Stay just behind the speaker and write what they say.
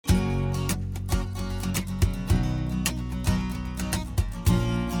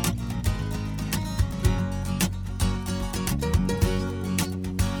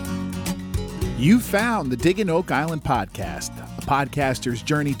You found the Diggin' Oak Island podcast, a podcaster's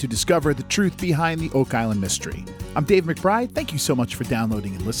journey to discover the truth behind the Oak Island mystery. I'm Dave McBride. Thank you so much for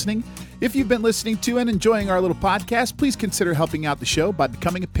downloading and listening. If you've been listening to and enjoying our little podcast, please consider helping out the show by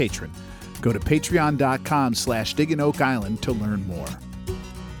becoming a patron. Go to patreon.com/Diggin' Oak Island to learn more.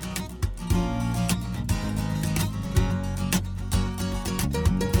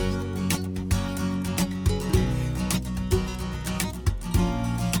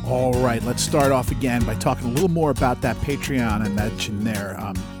 All right, let's start off again by talking a little more about that Patreon I mentioned there.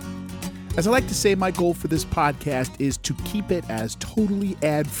 As I like to say, my goal for this podcast is to keep it as totally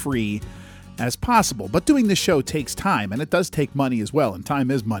ad-free as possible. But doing this show takes time, and it does take money as well. And time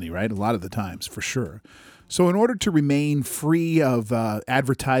is money, right? A lot of the times, for sure. So in order to remain free of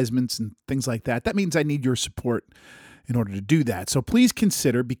advertisements and things like that, that means I need your support in order to do that. So please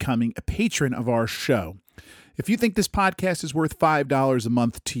consider becoming a patron of our show. If you think this podcast is worth $5 a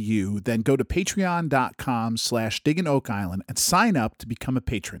month to you, then go to patreon.com/Diggin' Oak Island and sign up to become a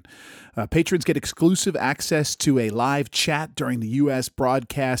patron. Patrons get exclusive access to a live chat during the U.S.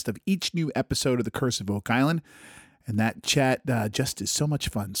 broadcast of each new episode of The Curse of Oak Island. And that chat just is so much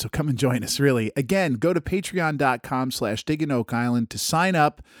fun. So come and join us, really. Again, go to patreon.com/Diggin' Oak Island to sign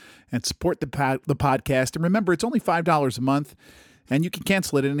up and support the podcast. And remember, it's only $5 a month. And you can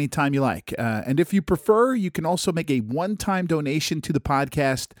cancel it at any time you like. And if you prefer, you can also make a one-time donation to the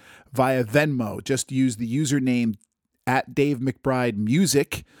podcast via Venmo. Just use the username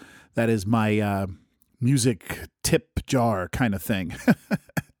 @DaveMcBrideMusic. That is my music tip jar kind of thing.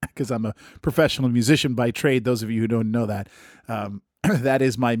 Because I'm a professional musician by trade, those of you who don't know that. That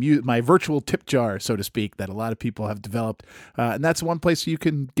is my virtual tip jar, so to speak, that a lot of people have developed. And that's one place you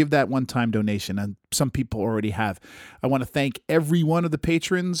can give that one-time donation, and some people already have. I want to thank every one of the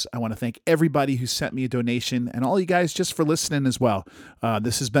patrons. I want to thank everybody who sent me a donation, and all you guys just for listening as well.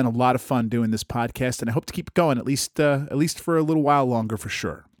 This has been a lot of fun doing this podcast, and I hope to keep it going at least for a little while longer for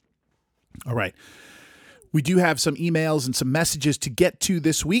sure. All right. We do have some emails and some messages to get to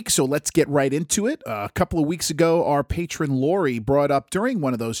this week, so let's get right into it. A couple of weeks ago, our patron Lori brought up during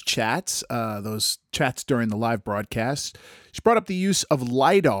one of those chats during the live broadcast, she brought up the use of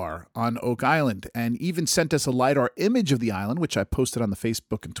LiDAR on Oak Island and even sent us a LiDAR image of the island, which I posted on the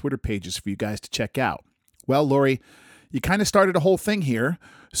Facebook and Twitter pages for you guys to check out. Well, Lori, you kind of started a whole thing here,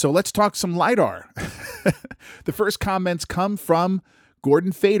 so let's talk some LiDAR. The first comments come from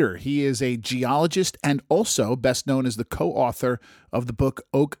Gordon Fader. He is a geologist and also best known as the co-author of the book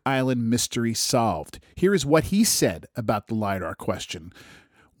Oak Island Mystery Solved. Here is what he said about the LiDAR question.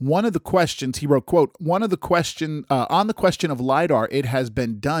 One of the questions, he wrote, quote, on the question of LiDAR, it has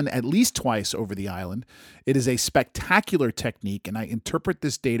been done at least twice over the island. It is a spectacular technique, and I interpret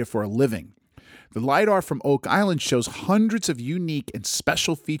this data for a living. The LiDAR from Oak Island shows hundreds of unique and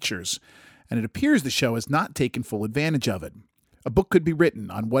special features, and it appears the show has not taken full advantage of it. A book could be written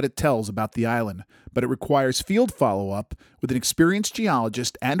on what it tells about the island, but it requires field follow-up with an experienced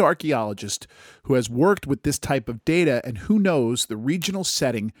geologist and archaeologist who has worked with this type of data and who knows the regional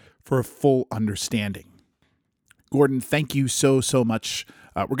setting for a full understanding. Gordon, thank you so much.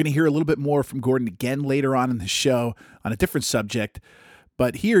 We're going to hear a little bit more from Gordon again later on in the show on a different subject.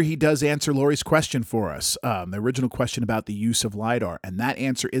 But here he does answer Lori's question for us, the original question about the use of LiDAR. And that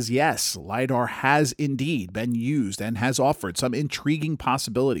answer is yes, LiDAR has indeed been used and has offered some intriguing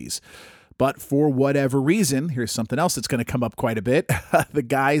possibilities. But for whatever reason, here's something else that's going to come up quite a bit. The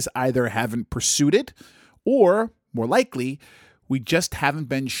guys either haven't pursued it or, more likely, we just haven't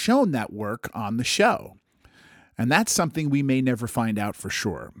been shown that work on the show. And that's something we may never find out for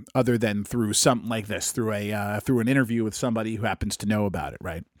sure, other than through something like this, through an interview with somebody who happens to know about it,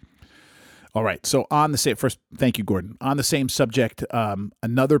 right? All right, so first, thank you, Gordon. On the same subject,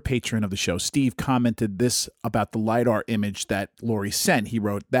 another patron of the show, Steve, commented this about the LiDAR image that Lori sent. He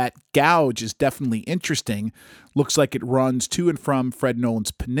wrote, that gouge is definitely interesting. Looks like it runs to and from Fred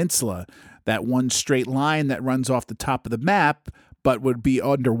Nolan's Peninsula. That one straight line that runs off the top of the map but would be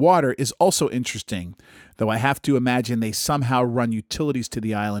underwater is also interesting, though I have to imagine they somehow run utilities to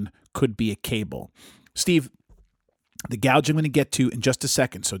the island, could be a cable. Steve, the gouge I'm going to get to in just a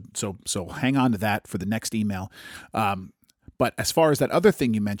second, so hang on to that for the next email. But as far as that other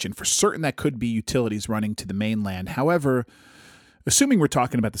thing you mentioned, for certain that could be utilities running to the mainland. However, assuming we're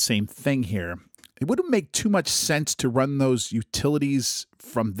talking about the same thing here, it wouldn't make too much sense to run those utilities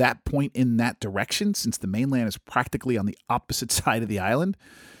from that point in that direction, since the mainland is practically on the opposite side of the island.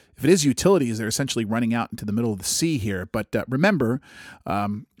 If it is utilities, they're essentially running out into the middle of the sea here. But remember,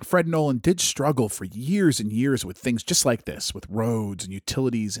 Fred Nolan did struggle for years and years with things just like this, with roads and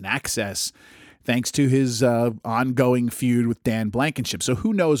utilities and access. thanks to his ongoing feud with Dan Blankenship. So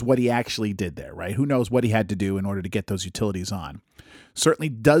who knows what he actually did there, right? Who knows what he had to do in order to get those utilities on? Certainly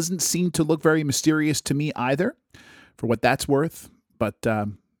doesn't seem to look very mysterious to me either, for what that's worth. But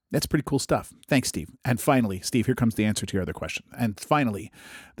that's pretty cool stuff. Thanks, Steve. And finally, Steve, here comes the answer to your other question. And finally,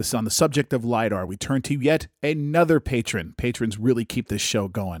 this on the subject of LiDAR, we turn to yet another patron. Patrons really keep this show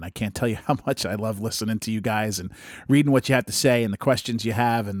going. I can't tell you how much I love listening to you guys and reading what you have to say and the questions you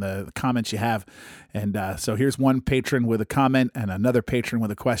have and the comments you have. And so here's one patron with a comment and another patron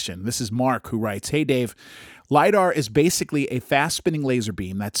with a question. This is Mark, who writes, "Hey, Dave, LiDAR is basically a fast-spinning laser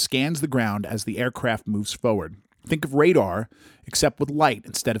beam that scans the ground as the aircraft moves forward. Think of radar, except with light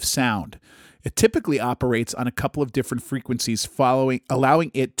instead of sound. It typically operates on a couple of different frequencies,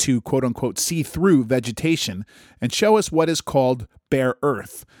 allowing it to, quote-unquote, see through vegetation and show us what is called bare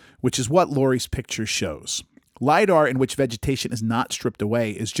earth, which is what Lori's picture shows. LiDAR in which vegetation is not stripped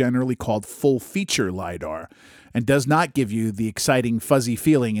away is generally called full-feature LiDAR and does not give you the exciting, fuzzy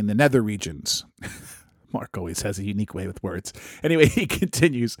feeling in the nether regions." Mark always has a unique way with words. Anyway, he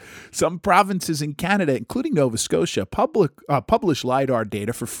continues, "Some provinces in Canada, including Nova Scotia, publish LiDAR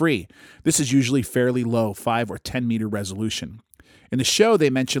data for free. This is usually fairly low, 5 or 10 meter resolution. In the show, they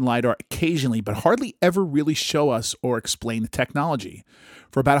mention LiDAR occasionally, but hardly ever really show us or explain the technology.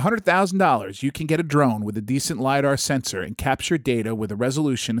 For about $100,000, you can get a drone with a decent LiDAR sensor and capture data with a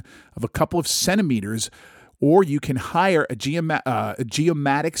resolution of a couple of centimeters, or you can hire a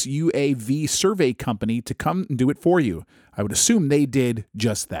geomatics UAV survey company to come and do it for you. I would assume they did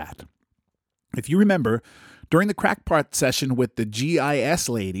just that." If you remember, during the crackpot session with the GIS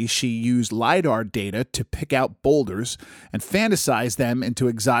lady, she used LiDAR data to pick out boulders and fantasize them into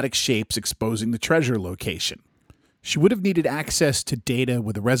exotic shapes, exposing the treasure location. She would have needed access to data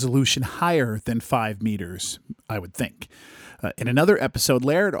with a resolution higher than 5 meters, I would think. In another episode,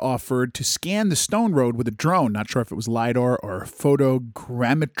 Laird offered to scan the Stone Road with a drone. Not sure if it was LiDAR or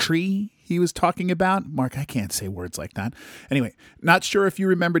photogrammetry he was talking about. Mark, I can't say words like that. Anyway, not sure if you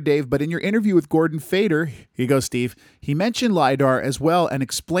remember, Dave, but in your interview with Gordon Fader, here you go, Steve, he mentioned LiDAR as well and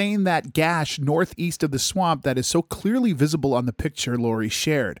explained that gash northeast of the swamp that is so clearly visible on the picture Lori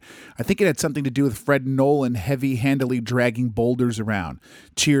shared. I think it had something to do with Fred Nolan heavy-handedly dragging boulders around.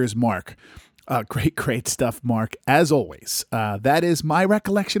 Cheers, Mark. Great stuff, Mark. As always, that is my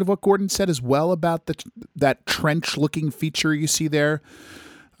recollection of what Gordon said as well about that trench-looking feature you see there.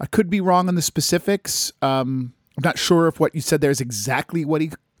 I could be wrong on the specifics. I'm not sure if what you said there is exactly what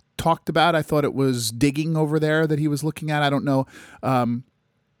he talked about. I thought it was digging over there that he was looking at. I don't know.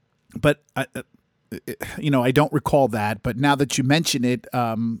 But I don't recall that. But now that you mention it,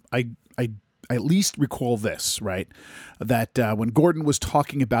 I at least recall this, right? That when Gordon was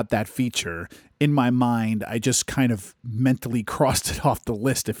talking about that feature, in my mind, I just kind of mentally crossed it off the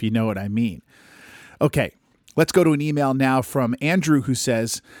list, if you know what I mean. Okay, let's go to an email now from Andrew, who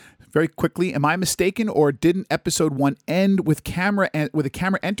says, very quickly, "Am I mistaken, or didn't episode 1 end with a camera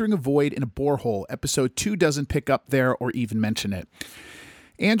entering a void in a borehole? Episode 2 doesn't pick up there or even mention it."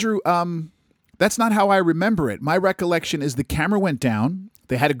 Andrew, that's not how I remember it. My recollection is the camera went down.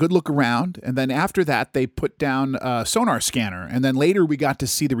 They had a good look around, and then after that, they put down a sonar scanner. And then later, we got to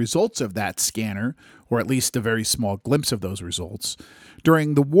see the results of that scanner, or at least a very small glimpse of those results,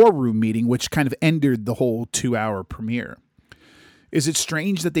 during the War Room meeting, which kind of ended the whole 2-hour premiere. Is it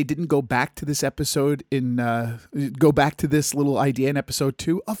strange that they didn't go back to this episode go back to this little idea in episode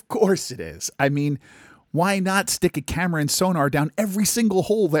 2? Of course it is. I mean, why not stick a camera and sonar down every single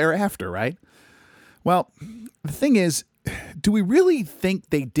hole thereafter, right? Well, the thing is, do we really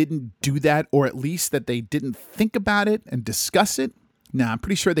think they didn't do that, or at least that they didn't think about it and discuss it? No, I'm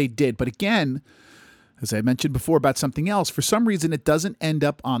pretty sure they did. But again, as I mentioned before about something else, for some reason it doesn't end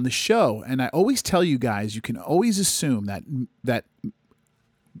up on the show. And I always tell you guys, you can always assume that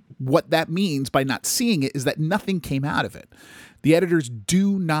what that means by not seeing it is that nothing came out of it. The editors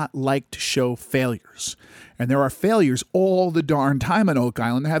do not like to show failures. And there are failures all the darn time on Oak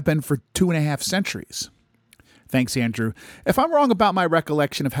Island. There have been for 2.5 centuries. Thanks, Andrew. If I'm wrong about my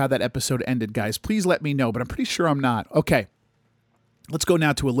recollection of how that episode ended, guys, please let me know, but I'm pretty sure I'm not. Okay, let's go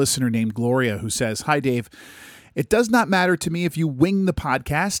now to a listener named Gloria, who says, "Hi, Dave. It does not matter to me if you wing the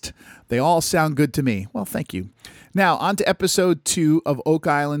podcast. They all sound good to me." Well, thank you. Now, on to episode 2 of Oak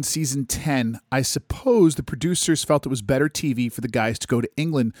Island season 10. I suppose the producers felt it was better TV for the guys to go to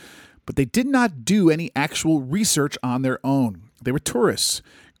England, but they did not do any actual research on their own. They were tourists.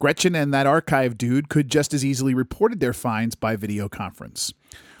 Gretchen and that archive dude could just as easily reported their finds by video conference.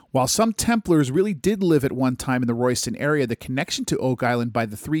 While some Templars really did live at one time in the Royston area, the connection to Oak Island by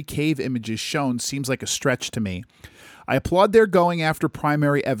the 3 cave images shown seems like a stretch to me. I applaud their going after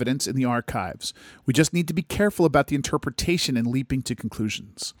primary evidence in the archives. We just need to be careful about the interpretation and leaping to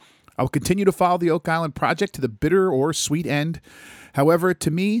conclusions. I will continue to follow the Oak Island project to the bitter or sweet end. However,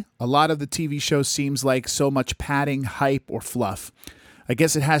 to me, a lot of the TV show seems like so much padding, hype, or fluff. I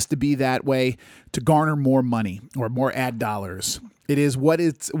guess it has to be that way to garner more money or more ad dollars. It is what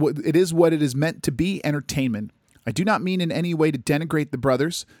it is meant to be, entertainment. I do not mean in any way to denigrate the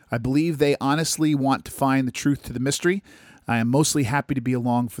brothers. I believe they honestly want to find the truth to the mystery. I am mostly happy to be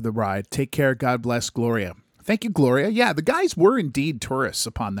along for the ride. Take care. God bless, Gloria. Thank you, Gloria. Yeah, the guys were indeed tourists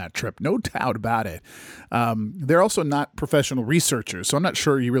upon that trip. No doubt about it. They're also not professional researchers, so I'm not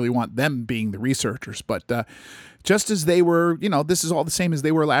sure you really want them being the researchers. But just as they were, this is all the same as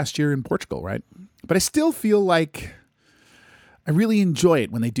they were last year in Portugal, right? But I still feel like I really enjoy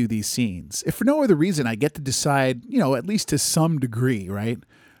it when they do these scenes. If for no other reason, I get to decide, at least to some degree, right,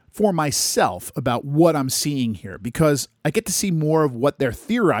 for myself about what I'm seeing here, because I get to see more of what they're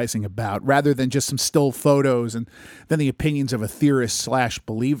theorizing about rather than just some still photos and then the opinions of a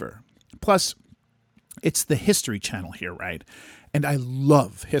theorist/believer. Plus, it's the History Channel here, right? And I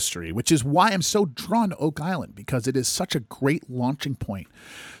love history, which is why I'm so drawn to Oak Island, because it is such a great launching point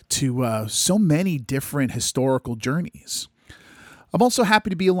to so many different historical journeys. I'm also happy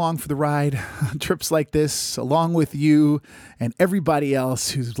to be along for the ride on trips like this, along with you and everybody else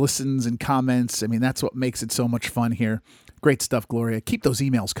who listens and comments. I mean, that's what makes it so much fun here. Great stuff, Gloria. Keep those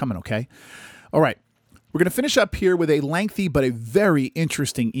emails coming, okay? All right. We're going to finish up here with a lengthy but a very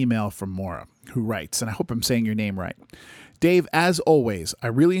interesting email from Maura, who writes, and I hope I'm saying your name right. Dave, as always, I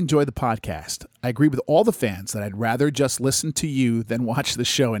really enjoy the podcast. I agree with all the fans that I'd rather just listen to you than watch the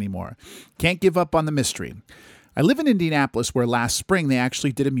show anymore. Can't give up on the mystery. I live in Indianapolis, where last spring they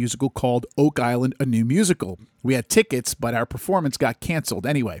actually did a musical called Oak Island, a New Musical. We had tickets, but our performance got canceled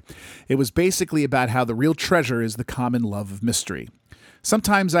anyway. It was basically about how the real treasure is the common love of mystery.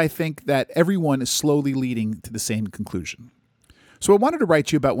 Sometimes I think that everyone is slowly leading to the same conclusion. So I wanted to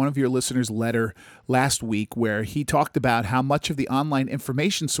write you about one of your listeners' letter last week where he talked about how much of the online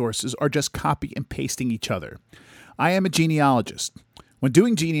information sources are just copy and pasting each other. I am a genealogist. When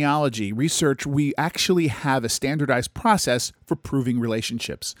doing genealogy research, we actually have a standardized process for proving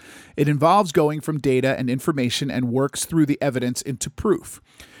relationships. It involves going from data and information and works through the evidence into proof.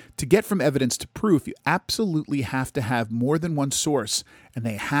 To get from evidence to proof, you absolutely have to have more than one source, and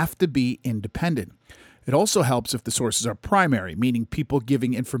they have to be independent. It also helps if the sources are primary, meaning people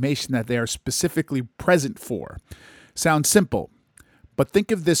giving information that they are specifically present for. Sounds simple, but think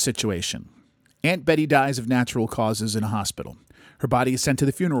of this situation. Aunt Betty dies of natural causes in a hospital. Her body is sent to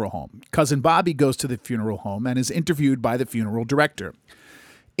the funeral home. Cousin Bobby goes to the funeral home and is interviewed by the funeral director.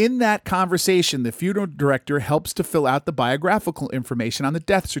 In that conversation, the funeral director helps to fill out the biographical information on the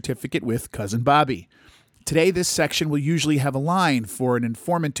death certificate with Cousin Bobby. Today, this section will usually have a line for an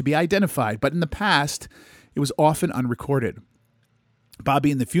informant to be identified, but in the past, it was often unrecorded.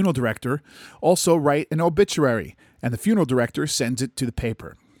 Bobby and the funeral director also write an obituary, and the funeral director sends it to the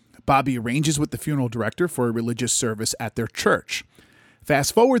paper. Bobby arranges with the funeral director for a religious service at their church.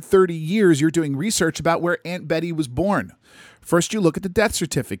 Fast forward 30 years, you're doing research about where Aunt Betty was born. First, you look at the death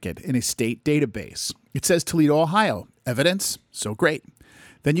certificate in a state database. It says Toledo, Ohio. Evidence? So great.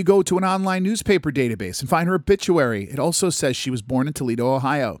 Then you go to an online newspaper database and find her obituary. It also says she was born in Toledo,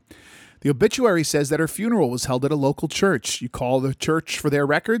 Ohio. The obituary says that her funeral was held at a local church. You call the church for their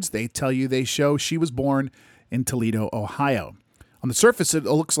records. They tell you they show she was born in Toledo, Ohio. On the surface, it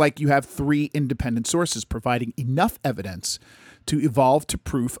looks like you have 3 independent sources providing enough evidence to evolve to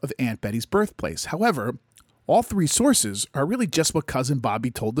proof of Aunt Betty's birthplace. However, all 3 sources are really just what Cousin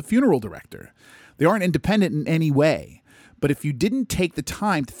Bobby told the funeral director. They aren't independent in any way. But if you didn't take the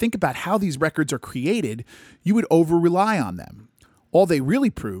time to think about how these records are created, you would over-rely on them. All they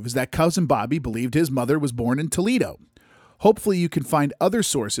really prove is that Cousin Bobby believed his mother was born in Toledo. Hopefully you can find other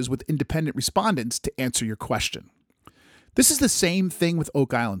sources with independent respondents to answer your question. This is the same thing with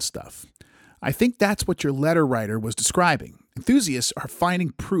Oak Island stuff. I think that's what your letter writer was describing. Enthusiasts are finding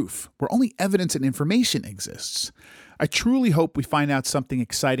proof where only evidence and information exists. I truly hope we find out something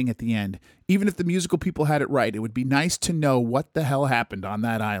exciting at the end. Even if the musical people had it right, it would be nice to know what the hell happened on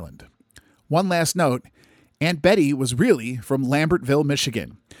that island. One last note, Aunt Betty was really from Lambertville,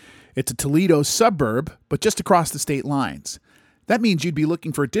 Michigan. It's a Toledo suburb, but just across the state lines. That means you'd be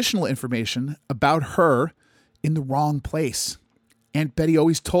looking for additional information about her in the wrong place. Aunt Betty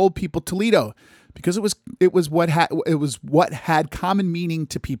always told people Toledo because it was what had common meaning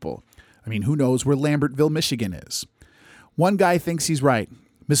to people. I mean, who knows where Lambertville, Michigan is? One guy thinks he's right.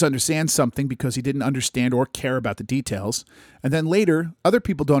 misunderstands something because he didn't understand or care about the details. And then later, other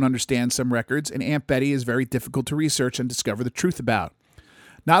people don't understand some records, and Aunt Betty is very difficult to research and discover the truth about.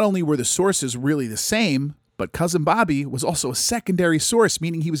 Not only were the sources really the same, but Cousin Bobby was also a secondary source,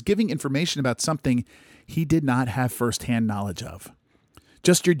 meaning he was giving information about something he did not have firsthand knowledge of.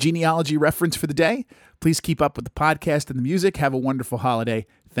 Just your genealogy reference for the day. Please keep up with the podcast and the music. Have a wonderful holiday.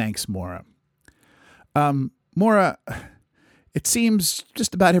 Thanks, Maura. Maura, it seems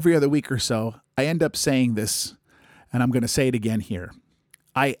just about every other week or so, I end up saying this, and I'm going to say it again here.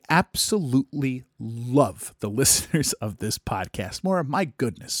 I absolutely love the listeners of this podcast. Maura, my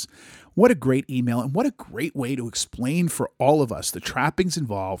goodness, what a great email, and what a great way to explain for all of us the trappings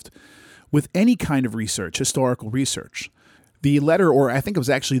involved with any kind of research, historical research. The letter, or I think it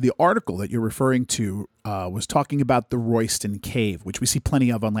was actually the article that you're referring to, was talking about the Royston Cave, which we see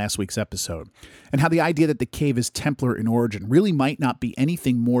plenty of on last week's episode, and how the idea that the cave is Templar in origin really might not be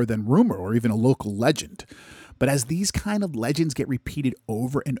anything more than rumor or even a local legend. But as these kind of legends get repeated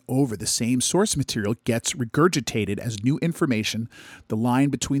over and over, the same source material gets regurgitated as new information. The line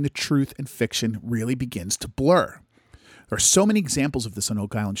between the truth and fiction really begins to blur. There are so many examples of this on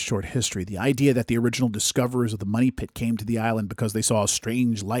Oak Island's short history. The idea that the original discoverers of the money pit came to the island because they saw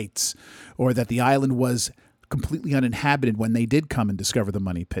strange lights, or that the island was completely uninhabited when they did come and discover the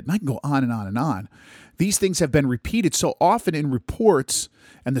money pit. And I can go on and on and on. These things have been repeated so often in reports,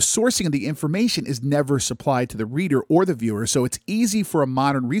 and the sourcing of the information is never supplied to the reader or the viewer. So it's easy for a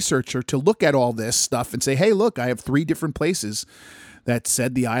modern researcher to look at all this stuff and say, hey, look, I have 3 different places that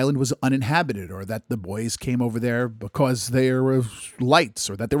said the island was uninhabited, or that the boys came over there because there were lights,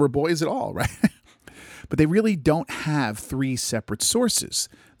 or that there were boys at all, right? But they really don't have 3 separate sources.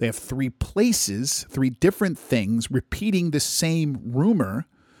 They have 3 places, 3 different things repeating the same rumor,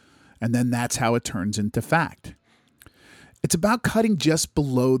 and then that's how it turns into fact. It's about cutting just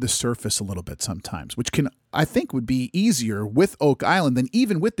below the surface a little bit sometimes, which I think would be easier with Oak Island than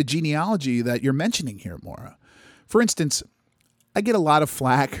even with the genealogy that you're mentioning here, Maura. For instance, I get a lot of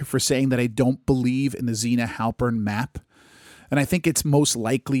flack for saying that I don't believe in the Zena Halpern map, and I think it's most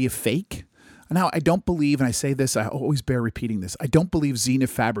likely a fake. Now, I don't believe, and I say this, I always bear repeating this, I don't believe Zena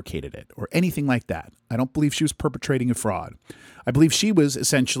fabricated it or anything like that. I don't believe she was perpetrating a fraud. I believe she was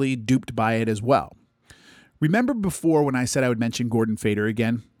essentially duped by it as well. Remember before when I said I would mention Gordon Fader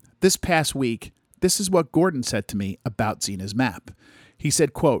again? This past week, this is what Gordon said to me about Zena's map. He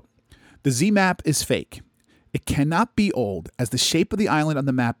said, quote, "The Z map is fake. It cannot be old, as the shape of the island on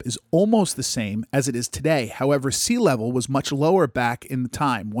the map is almost the same as it is today. However, sea level was much lower back in the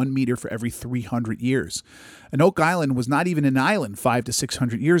time, 1 meter for every 300 years. And Oak Island was not even an island 500 to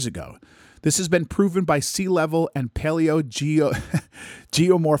 600 years ago. This has been proven by sea level and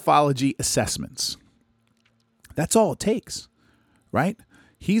geomorphology assessments." That's all it takes, right?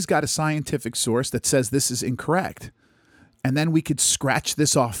 He's got a scientific source that says this is incorrect. And then we could scratch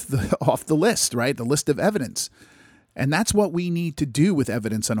this off the list, right? The list of evidence. And that's what we need to do with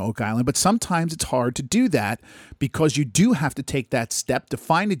evidence on Oak Island. But sometimes it's hard to do that because you do have to take that step to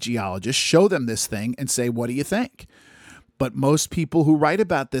find a geologist, show them this thing, and say, what do you think? But most people who write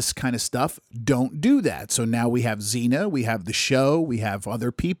about this kind of stuff don't do that. So now we have Zena, we have the show, we have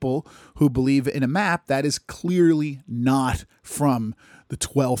other people who believe in a map that is clearly not from the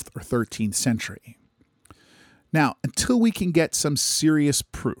 12th or 13th century. Now, until we can get some serious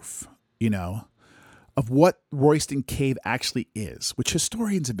proof, of what Royston Cave actually is, which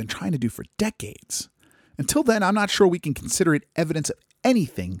historians have been trying to do for decades, until then, I'm not sure we can consider it evidence of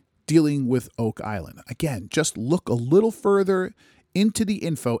anything dealing with Oak Island. Again, just look a little further into the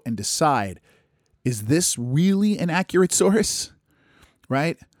info and decide, is this really an accurate source?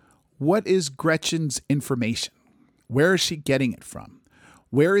 Right? What is Gretchen's information? Where is she getting it from?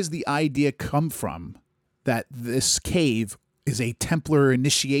 Where is the idea come from that this cave is a Templar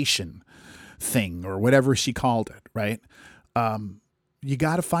initiation thing, or whatever she called it, right? You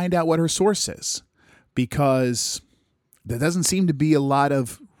got to find out what her source is, because there doesn't seem to be a lot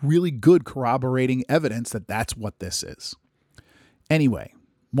of really good corroborating evidence that that's what this is. Anyway,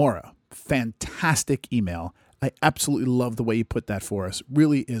 Maura, fantastic email. I absolutely love the way you put that for us.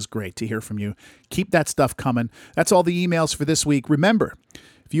 Really is great to hear from you. Keep that stuff coming. That's all the emails for this week. Remember,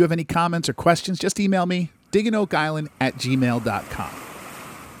 if you have any comments or questions, just email me, digginoakisland@gmail.com.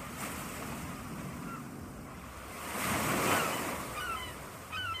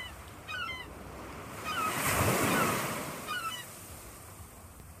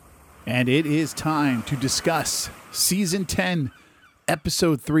 And it is time to discuss Season 10,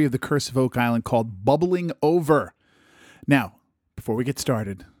 Episode 3 of The Curse of Oak Island, called Bubbling Over. Now, before we get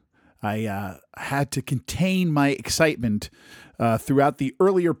started, I had to contain my excitement throughout the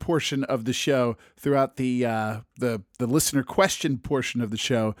earlier portion of the show, throughout the listener question portion of the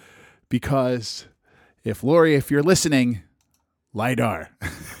show, because if you're listening, LiDAR,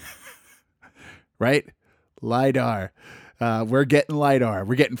 right? LiDAR. We're getting LiDAR.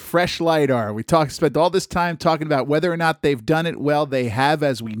 We're getting fresh LiDAR. Spent all this time talking about whether or not they've done it. Well, they have,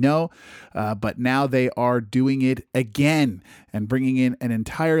 as we know, but now they are doing it again and bringing in an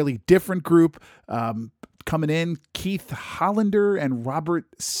entirely different group. Coming in, Keith Hollander and Robert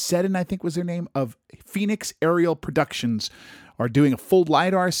Seddon, I think was their name, of Phoenix Aerial Productions, are doing a full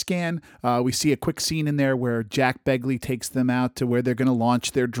LiDAR scan. We see a quick scene in there where Jack Begley takes them out to where they're going to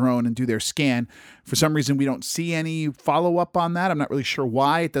launch their drone and do their scan. For some reason, we don't see any follow-up on that. I'm not really sure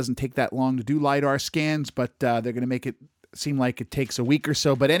why. It doesn't take that long to do LiDAR scans, but they're going to make it seem like it takes a week or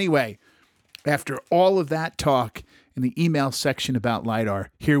so. But anyway, after all of that talk in the email section about LiDAR,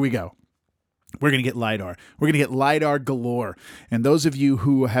 here we go. We're going to get LiDAR. We're going to get LiDAR galore. And those of you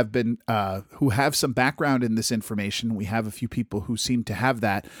who have been, who have some background in this information, we have a few people who seem to have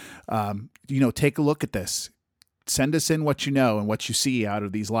that, take a look at this. Send us in what you know and what you see out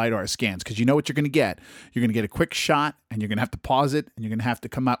of these LiDAR scans, because you know what you're going to get. You're going to get a quick shot, and you're going to have to pause it, and you're going to have to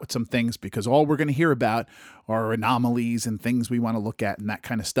come out with some things, because all we're going to hear about are anomalies and things we want to look at and that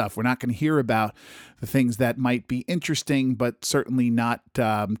kind of stuff. We're not going to hear about the things that might be interesting, but certainly not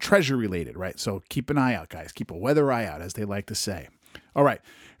treasure related, right? So keep an eye out, guys. Keep a weather eye out, as they like to say. All right.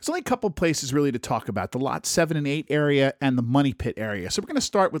 There's only a couple places really to talk about, the Lot 7 and 8 area and the Money Pit area. So we're going to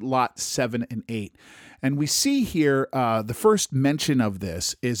start with Lot 7 and 8. And we see here the first mention of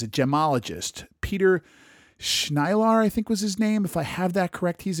this is a gemologist, Peter Schneilar, I think was his name. If I have that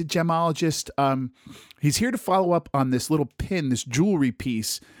correct, he's a gemologist. He's here to follow up on this little pin, this jewelry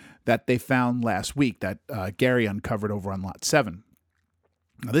piece that they found last week that Gary uncovered over on Lot 7.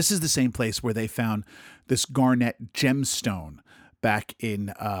 Now, this is the same place where they found this garnet gemstone back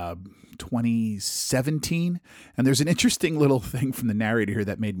in 2017. And there's an interesting little thing from the narrator here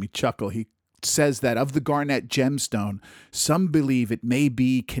that made me chuckle. He says that of the garnet gemstone, some believe it may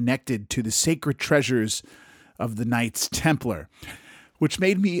be connected to the sacred treasures of the Knights Templar, which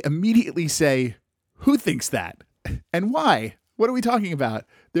made me immediately say, who thinks that? And why? What are we talking about?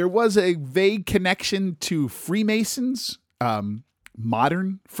 There was a vague connection to Freemasons,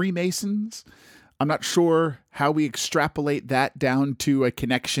 modern Freemasons. I'm not sure how we extrapolate that down to a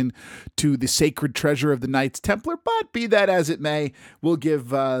connection to the sacred treasure of the Knights Templar, but be that as it may, we'll give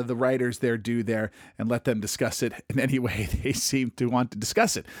the writers their due there and let them discuss it in any way they seem to want to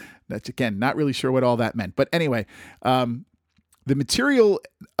discuss it. That's, again, not really sure what all that meant. But anyway, the material,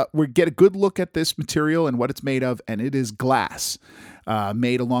 we get a good look at this material and what it's made of, and it is glass.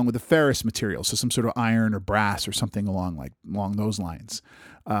 Made along with a ferrous material, so some sort of iron or brass or something along those lines.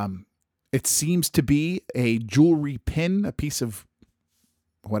 It seems to be a jewelry pin, a piece of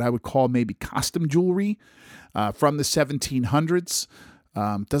what I would call maybe costume jewelry from the 1700s.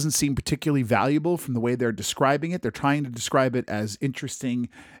 Doesn't seem particularly valuable from the way they're describing it. They're trying to describe it as interesting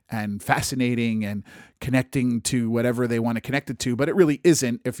and fascinating and connecting to whatever they want to connect it to, but it really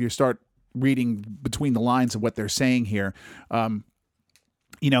isn't if you start reading between the lines of what they're saying here.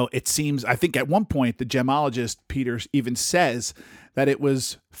 It seems, I think at one point, the gemologist, Peter, even says that it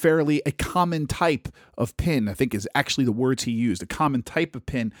was fairly a common type of pin, I think is actually the words he used, a common type of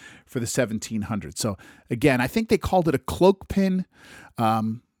pin for the 1700s. So again, I think they called it a cloak pin.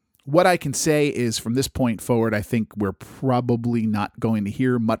 What I can say is from this point forward, I think we're probably not going to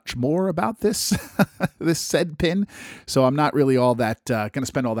hear much more about this, this said pin. So I'm not really all that going to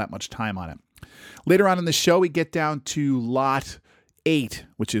spend all that much time on it. Later on in the show, we get down to Lot 8,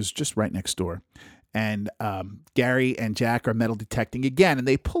 which is just right next door. And Gary and Jack are metal detecting again, and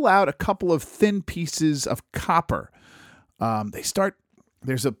they pull out a couple of thin pieces of copper.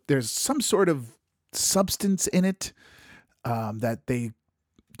 There's some sort of substance in it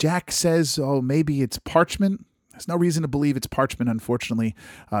Jack says, maybe it's parchment. There's no reason to believe it's parchment, unfortunately.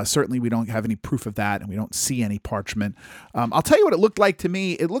 Certainly we don't have any proof of that, and we don't see any parchment. I'll tell you what it looked like to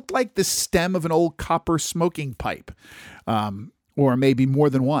me. It looked like the stem of an old copper smoking pipe, or maybe more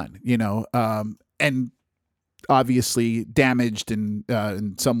than one, and obviously damaged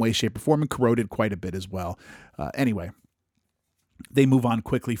in some way, shape, or form, and corroded quite a bit as well. Anyway, they move on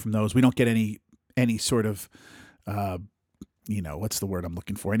quickly from those. We don't get any sort of what's the word I'm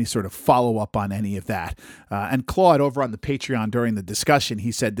looking for? Any sort of follow-up on any of that. And Claude, over on the Patreon during the discussion,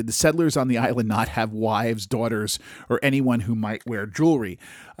 he said, did the settlers on the island not have wives, daughters, or anyone who might wear jewelry?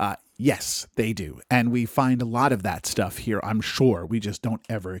 Yes, they do. And we find a lot of that stuff here, I'm sure. We just don't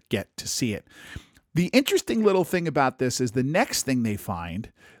ever get to see it. The interesting little thing about this is the next thing they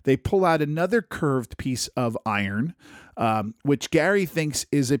find, they pull out another curved piece of iron, which Gary thinks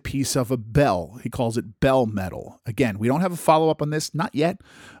is a piece of a bell. He calls it bell metal. Again, we don't have a follow-up on this, not yet,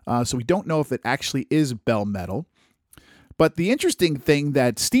 so we don't know if it actually is bell metal. But the interesting thing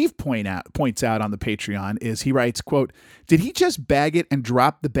that Steve points out on the Patreon is he writes, quote, "Did he just bag it and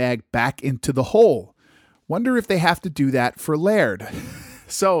drop the bag back into the hole? Wonder if they have to do that for Laird."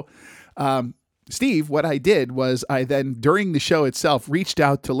 So, Steve, what I did was I then, during the show itself, reached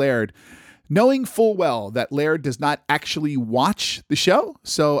out to Laird, knowing full well that Laird does not actually watch the show.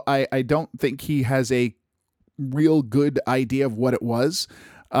 So I don't think he has a real good idea of what it was.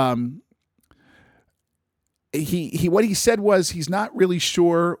 What he said was he's not really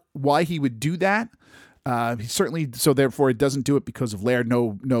sure why he would do that. He certainly, so therefore it doesn't do it because of Laird.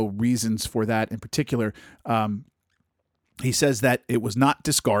 No reasons for that in particular. He says that it was not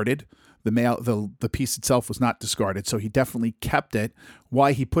discarded. The piece itself was not discarded, so he definitely kept it.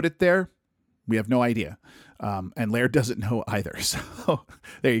 Why he put it there, we have no idea. And Laird doesn't know either. So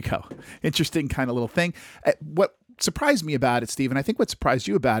there you go. Interesting kind of little thing. What surprised me about it, Steve, and I think what surprised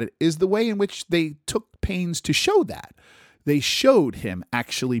you about it, is the way in which they took pains to show that. They showed him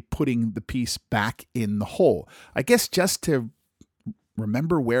actually putting the piece back in the hole. I guess just to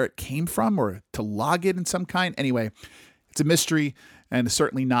remember where it came from or to log it in some kind. Anyway, it's a mystery and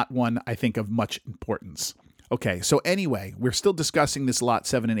certainly not one, I think, of much importance. Okay, so anyway, we're still discussing this Lot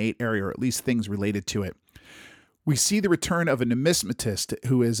 7 and 8 area, or at least things related to it. We see the return of a numismatist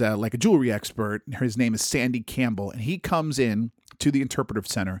who is like a jewelry expert. His name is Sandy Campbell, and he comes in to the Interpretive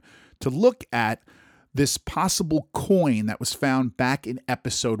Center to look at this possible coin that was found back in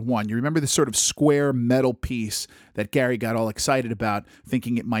episode 1. You remember this sort of square metal piece that Gary got all excited about,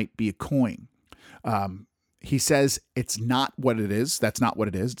 thinking it might be a coin. He says it's not what it is. That's not what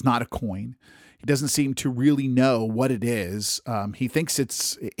it is. It's not a coin. He doesn't seem to really know what it is. He thinks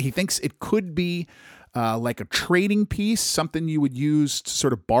it could be like a trading piece, something you would use to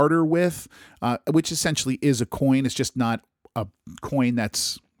sort of barter with, which essentially is a coin. It's just not a coin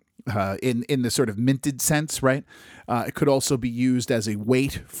that's in the sort of minted sense, right? It could also be used as a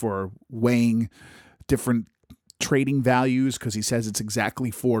weight for weighing different trading values, because he says it's exactly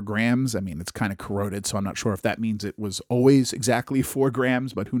 4 grams. I mean, it's kind of corroded, so I'm not sure if that means it was always exactly 4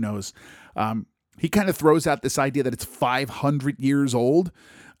 grams, but who knows? He kind of throws out this idea that it's 500 years old.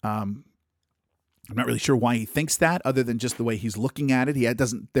 I'm not really sure why he thinks that, other than just the way he's looking at it.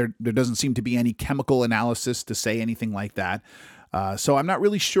 There doesn't seem to be any chemical analysis to say anything like that. So I'm not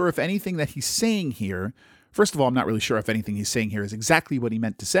really sure if anything that he's saying here, first of all, I'm not really sure if anything he's saying here is exactly what he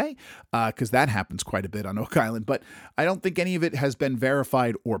meant to say, because that happens quite a bit on Oak Island, but I don't think any of it has been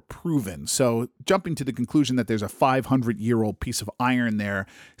verified or proven. So jumping to the conclusion that there's a 500-year-old piece of iron there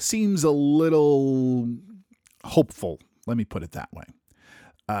seems a little hopeful. Let me put it that way.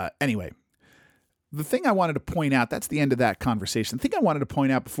 Anyway, the thing I wanted to point out, that's the end of that conversation. The thing I wanted to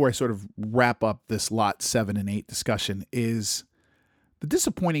point out before I sort of wrap up this Lot 7 and 8 discussion is the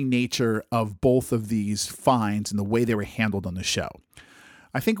disappointing nature of both of these finds and the way they were handled on the show.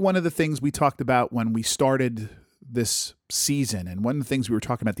 I think one of the things we talked about when we started this season, and one of the things we were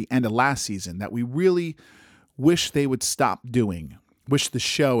talking about at the end of last season, that we really wish they would stop doing, wish the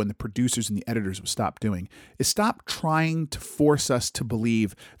show and the producers and the editors would stop doing, is stop trying to force us to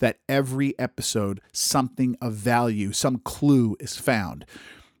believe that every episode something of value, some clue is found.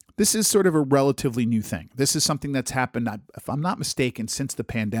 This is sort of a relatively new thing. This is something that's happened, if I'm not mistaken, since the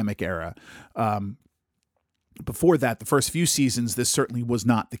pandemic era. Before that, the first few seasons, this certainly was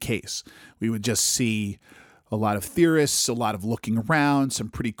not the case. We would just see a lot of theorists, a lot of looking around, some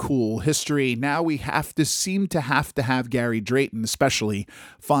pretty cool history. Now we seem to have Gary Drayton especially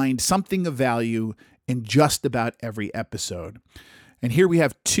find something of value in just about every episode. And here we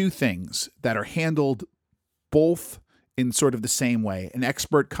have two things that are handled both in sort of the same way. An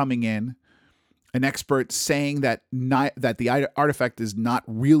expert coming in, an expert saying that the artifact is not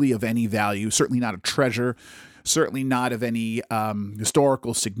really of any value, certainly not a treasure, certainly not of any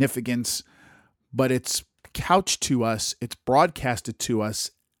historical significance, but it's couched to us, it's broadcasted to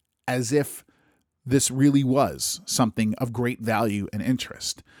us as if this really was something of great value and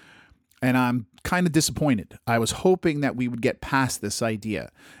interest. And I'm kind of disappointed. I was hoping that we would get past this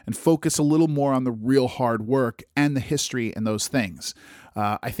idea and focus a little more on the real hard work and the history and those things.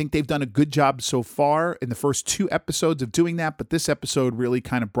 I think they've done a good job so far in the first 2 episodes of doing that, but this episode really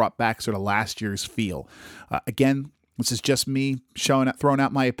kind of brought back sort of last year's feel. Again, this is just me throwing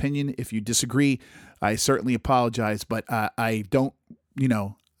out my opinion. If you disagree, I certainly apologize, but I don't,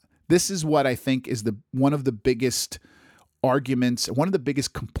 this is what I think is one of the biggest arguments, one of the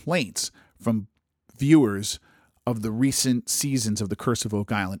biggest complaints from viewers of the recent seasons of The Curse of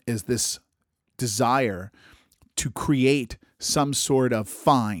Oak Island is this desire to create some sort of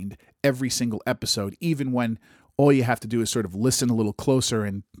find every single episode, even when all you have to do is sort of listen a little closer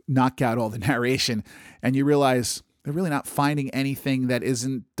and knock out all the narration, and you realize they're really not finding anything that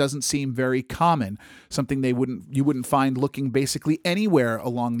doesn't seem very common, something you wouldn't find looking basically anywhere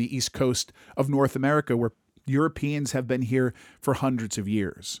along the east coast of North America, where Europeans have been here for hundreds of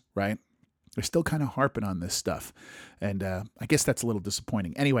years, right? They're still kind of harping on this stuff, and I guess that's a little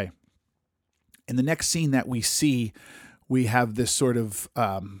disappointing. Anyway, in the next scene that we see, we have this sort of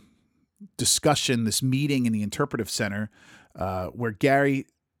discussion, this meeting in the interpretive center, where Gary,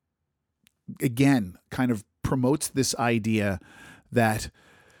 again, kind of promotes this idea that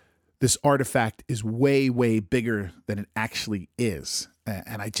this artifact is way, way bigger than it actually is.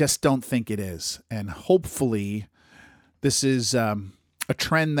 And I just don't think it is. And hopefully this is a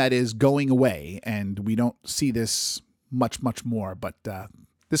trend that is going away and we don't see this much, much more. But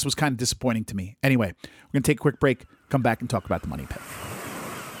this was kind of disappointing to me. Anyway, we're going to take a quick break, come back and talk about the Money Pit.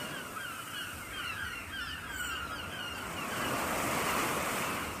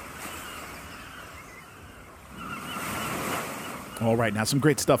 All right, now some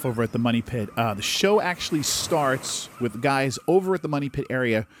great stuff over at the Money Pit. The show actually starts with guys over at the Money Pit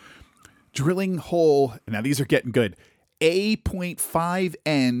area drilling hole, now these are getting good,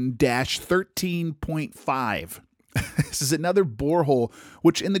 A.5N-13.5. This is another borehole,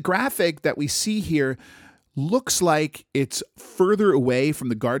 which in the graphic that we see here looks like it's further away from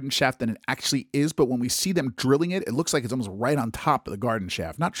the garden shaft than it actually is, but when we see them drilling it, it looks like it's almost right on top of the garden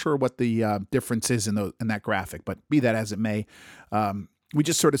shaft. Not sure what the difference is in that graphic, but be that as it may, we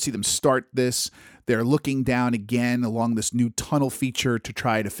just sort of see them start this. They're looking down again along this new tunnel feature to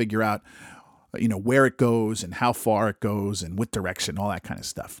try to figure out, where it goes and how far it goes and what direction, all that kind of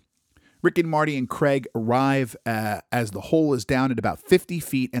stuff. Rick and Marty and Craig arrive as the hole is down at about 50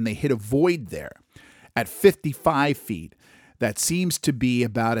 feet, and they hit a void there at 55 feet. That seems to be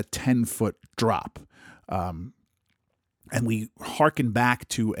about a 10-foot drop. And we hearken back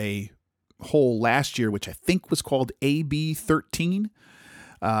to a hole last year, which I think was called AB13,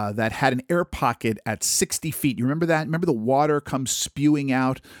 that had an air pocket at 60 feet. You remember that? Remember the water comes spewing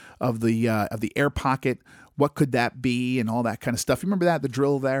out of the air pocket? What could that be, and all that kind of stuff? You remember that, the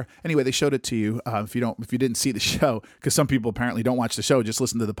drill there? Anyway, they showed it to you. If you didn't see the show, because some people apparently don't watch the show, just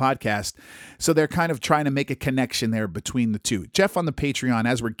listen to the podcast. So they're kind of trying to make a connection there between the two. Jeff on the Patreon,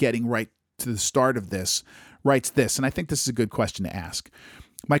 as we're getting right to the start of this, writes this, and I think this is a good question to ask.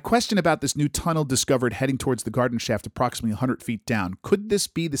 My question about this new tunnel discovered heading towards the garden shaft approximately 100 feet down. Could this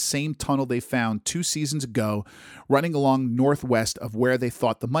be the same tunnel they found 2 seasons ago running along northwest of where they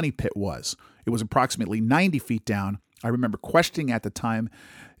thought the Money Pit was? It was approximately 90 feet down. I remember questioning at the time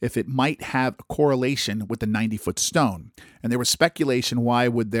if it might have a correlation with the 90-foot stone. And there was speculation, why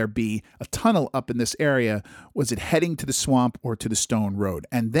would there be a tunnel up in this area? Was it heading to the swamp or to the stone road?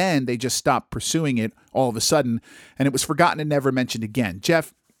 And then they just stopped pursuing it all of a sudden, and it was forgotten and never mentioned again.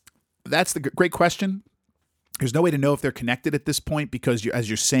 Jeff, that's the great question. There's no way to know if they're connected at this point because, as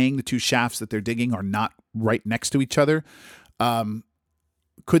you're saying, the two shafts that they're digging are not right next to each other.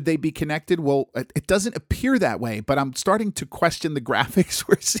 Could they be connected? Well, it doesn't appear that way, but I'm starting to question the graphics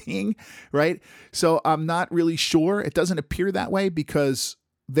we're seeing, right? So I'm not really sure. It doesn't appear that way because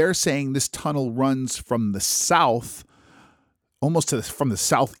they're saying this tunnel runs from the south, almost from the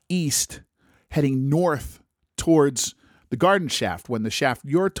southeast, heading north towards the garden shaft, when the shaft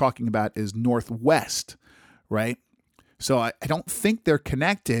you're talking about is northwest, right? So I don't think they're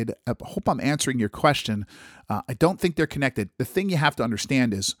connected. I hope I'm answering your question. I don't think they're connected. The thing you have to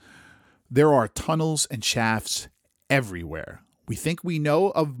understand is there are tunnels and shafts everywhere. We think we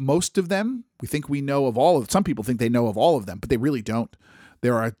know of most of them. We think we know of all of them. Some people think they know of all of them, but they really don't.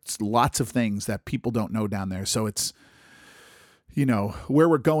 There are lots of things that people don't know down there. So it's, where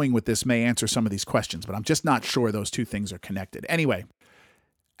we're going with this may answer some of these questions, but I'm just not sure those two things are connected. Anyway,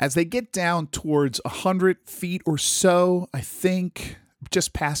 as they get down towards 100 feet or so, I think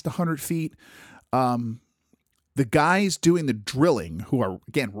just past 100 feet, the guys doing the drilling, who are,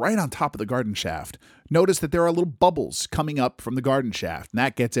 again, right on top of the garden shaft, notice that there are little bubbles coming up from the garden shaft, and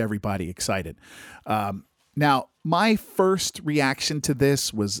that gets everybody excited. Now, my first reaction to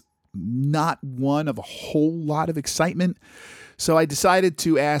this was not one of a whole lot of excitement. So I decided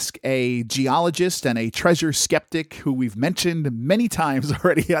to ask a geologist and a treasure skeptic who we've mentioned many times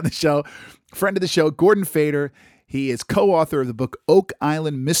already on the show, friend of the show, Gordon Fader. He is co-author of the book Oak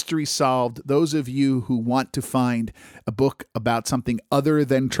Island Mystery Solved. Those of you who want to find a book about something other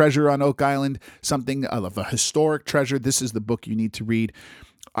than treasure on Oak Island, something of a historic treasure, this is the book you need to read.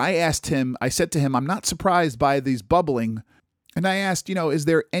 I said to him, I'm not surprised by these bubbling. And I asked, is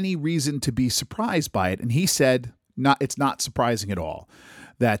there any reason to be surprised by it? And he said, it's not surprising at all.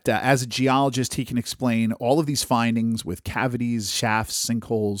 That as a geologist, he can explain all of these findings with cavities, shafts,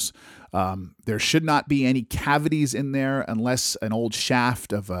 sinkholes. There should not be any cavities in there unless an old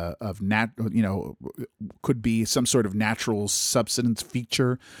shaft could be some sort of natural subsidence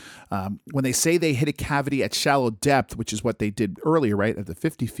feature. When they say they hit a cavity at shallow depth, which is what they did earlier, right, at the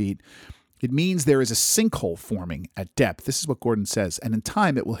 50 feet, it means there is a sinkhole forming at depth. This is what Gordon says, and in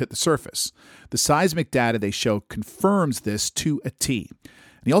time it will hit the surface. The seismic data they show confirms this to a T.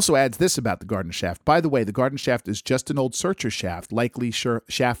 And he also adds this about the Garden Shaft. By the way, the Garden Shaft is just an old searcher shaft, likely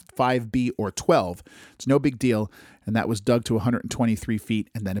shaft 5B or 12. It's no big deal, and that was dug to 123 feet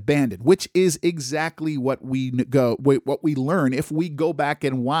and then abandoned, which is exactly what we learn if we go back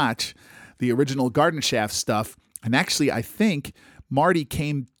and watch the original Garden Shaft stuff. And actually, I think Marty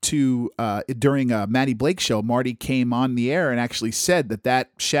came to, during a Matty Blake show, Marty came on the air and actually said that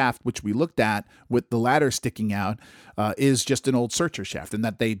shaft, which we looked at with the ladder sticking out, is just an old searcher shaft, and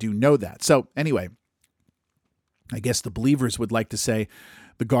that they do know that. So anyway, I guess the believers would like to say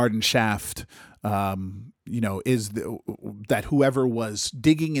the Garden Shaft, is that whoever was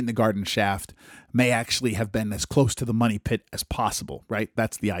digging in the Garden Shaft may actually have been as close to the money pit as possible, right?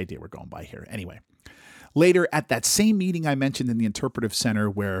 That's the idea we're going by here. Anyway. Later, at that same meeting I mentioned in the Interpretive Center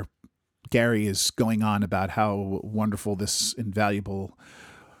where Gary is going on about how wonderful this invaluable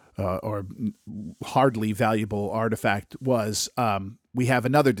or hardly valuable artifact was, we have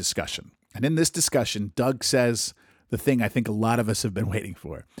another discussion. And in this discussion, Doug says the thing I think a lot of us have been waiting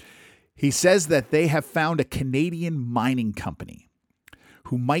for. He says that they have found a Canadian mining company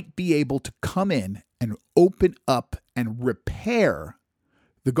who might be able to come in and open up and repair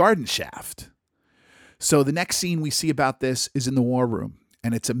the Garden Shaft. So the next scene we see about this is in the war room,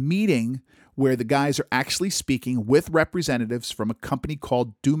 and it's a meeting where the guys are actually speaking with representatives from a company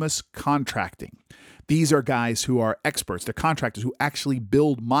called Dumas Contracting. These are guys who are experts. They're contractors who actually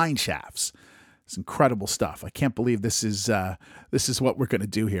build mine shafts. It's incredible stuff. I can't believe this is what we're going to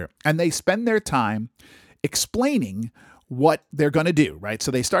do here. And they spend their time explaining what they're going to do, right?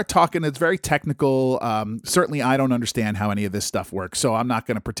 So they start talking. It's very technical. Certainly, I don't understand how any of this stuff works, so I'm not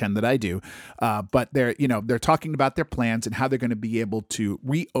going to pretend that I do. But they're talking about their plans and how they're going to be able to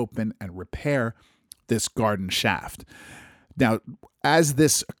reopen and repair this Garden Shaft. Now, as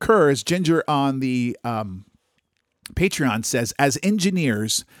this occurs, Ginger on the Patreon says, as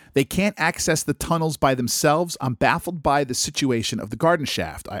engineers, they can't access the tunnels by themselves. I'm baffled by the situation of the Garden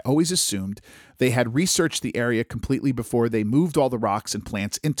Shaft. I always assumed they had researched the area completely before they moved all the rocks and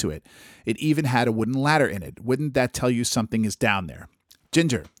plants into it. It even had a wooden ladder in it. Wouldn't that tell you something is down there?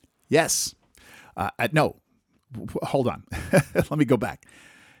 Ginger, yes. No, hold on. Let me go back.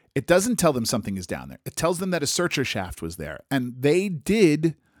 It doesn't tell them something is down there. It tells them that a searcher shaft was there, and they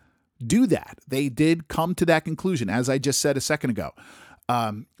did do that. They did come to that conclusion, as I just said a second ago.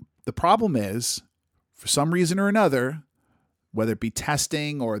 The problem is, for some reason or another, whether it be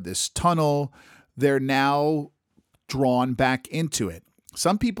testing or this tunnel, they're now drawn back into it.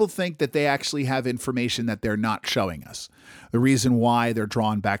 Some people think that they actually have information that they're not showing us. The reason why they're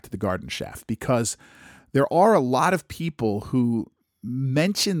drawn back to the Garden Shaft, because there are a lot of people who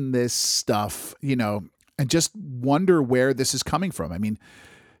mention this stuff, and just wonder where this is coming from. I mean,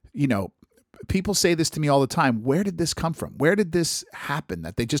 people say this to me all the time. Where did this come from? Where did this happen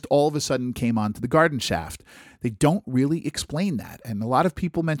that they just all of a sudden came onto the Garden Shaft? They don't really explain that. And a lot of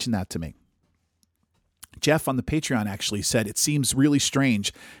people mention that to me. Jeff on the Patreon actually said it seems really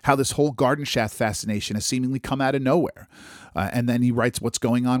strange how this whole Garden Shaft fascination has seemingly come out of nowhere. And then he writes what's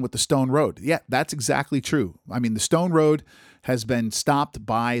going on with the Stone Road. Yeah, that's exactly true. I mean, the Stone Road has been stopped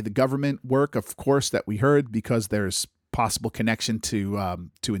by the government work, of course, that we heard, because there's possible connection to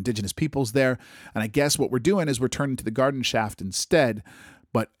indigenous peoples there. And I guess what we're doing is we're turning to the Garden Shaft instead.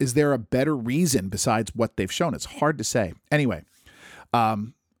 But is there a better reason besides what they've shown? It's hard to say. Anyway,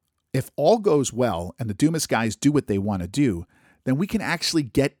 if all goes well and the Dumas guys do what they want to do, then we can actually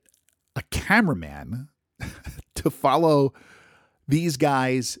get a cameraman to follow these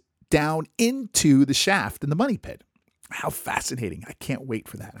guys down into the shaft in the money pit. How fascinating. I can't wait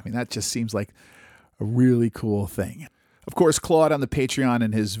for that. I mean, that just seems like a really cool thing. Of course, Claude on the Patreon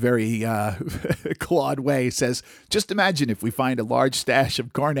in his very Claude way says, just imagine if we find a large stash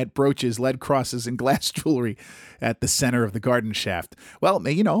of garnet brooches, lead crosses, and glass jewelry at the center of the Garden Shaft. Well,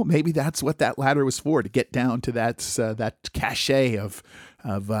 maybe that's what that ladder was for, to get down to that cachet of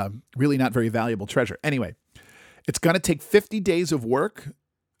really not very valuable treasure. Anyway, it's going to take 50 days of work.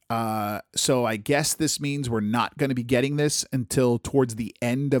 So I guess this means we're not going to be getting this until towards the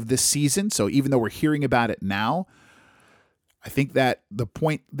end of this season. So even though we're hearing about it now, I think that the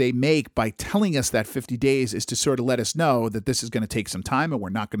point they make by telling us that 50 days is to sort of let us know that this is going to take some time and we're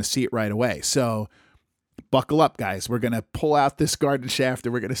not going to see it right away. So buckle up, guys. We're going to pull out this garden shaft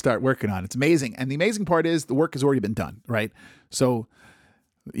and we're going to start working on it. It's amazing. And the amazing part is the work has already been done, right? So,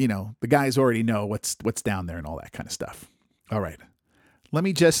 the guys already know what's down there and all that kind of stuff. All right. Let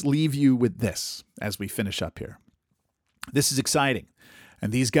me just leave you with this as we finish up here. This is exciting.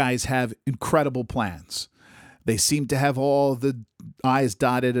 And these guys have incredible plans. They seem to have all the I's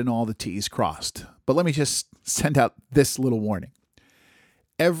dotted and all the T's crossed. But let me just send out this little warning.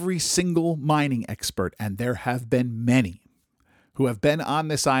 Every single mining expert, and there have been many, who have been on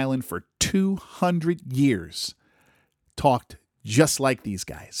this island for 200 years, talked just like these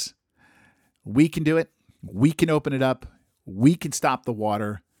guys. We can do it. We can open it up. We can stop the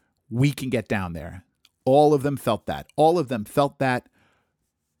water. We can get down there. All of them felt that. All of them felt that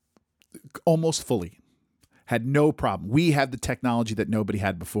almost fully. Had no problem. We have the technology that nobody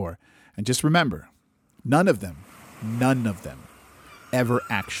had before. And just remember, none of them ever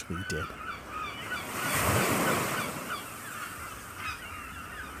actually did.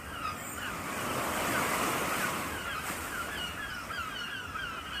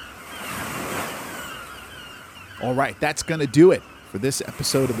 All right, that's going to do it for this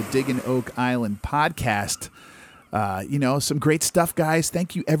episode of the Diggin' Oak Island podcast. Some great stuff, guys.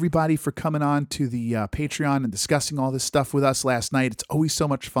 Thank you, everybody, for coming on to the Patreon and discussing all this stuff with us last night. It's always so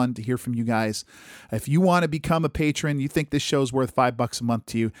much fun to hear from you guys. If you want to become a patron, you think this show's worth $5 a month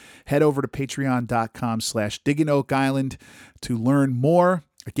to you, head over to patreon.com/Diggin' Oak Island to learn more.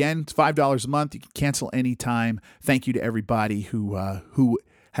 Again, it's $5 a month. You can cancel anytime. Thank you to everybody who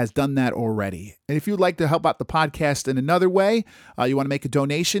has done that already. And if you'd like to help out the podcast in another way, you want to make a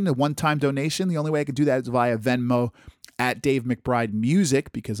donation, a one-time donation, the only way I can do that is via Venmo at Dave McBride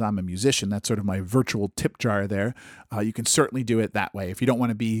Music, because I'm a musician. That's sort of my virtual tip jar there. You can certainly do it that way if you don't want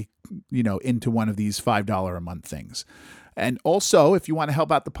to be, into one of these $5 a month things. And also, if you want to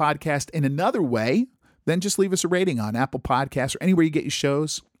help out the podcast in another way, then just leave us a rating on Apple Podcasts or anywhere you get your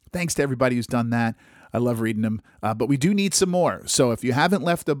shows. Thanks to everybody who's done that. I love reading them, but we do need some more. So if you haven't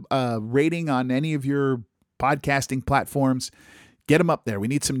left a rating on any of your podcasting platforms, get them up there. We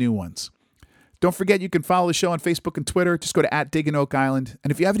need some new ones. Don't forget you can follow the show on Facebook and Twitter. Just go to @Diggin' Oak Island.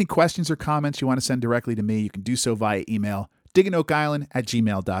 And if you have any questions or comments you want to send directly to me, you can do so via email,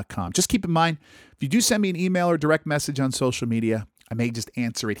 digginoakisland@gmail.com. Just keep in mind, if you do send me an email or direct message on social media, I may just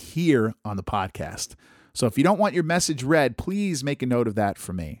answer it here on the podcast. So if you don't want your message read, please make a note of that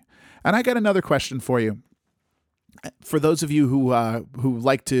for me. And I got another question for you. For those of you who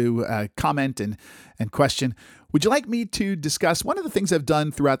like to comment and question, would you like me to discuss one of the things I've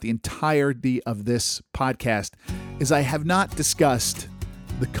done throughout the entirety of this podcast is I have not discussed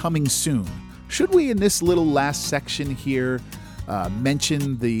the coming soon. Should we, in this little last section here,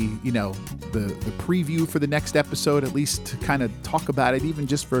 mention the preview for the next episode, at least to kind of talk about it, even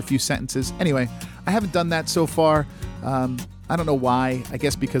just for a few sentences? Anyway, I haven't done that so far. I don't know why. I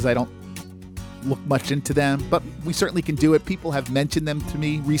guess because I don't look much into them, but we certainly can do it. People have mentioned them to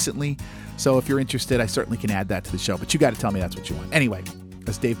me recently, so if you're interested, I certainly can add that to the show, but you got to tell me that's what you want. Anyway,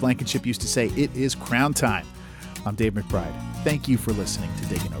 as Dave Blankenship used to say, it is crown time. I'm Dave McBride. Thank you for listening to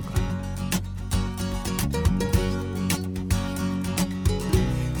Diggin' Oak Island.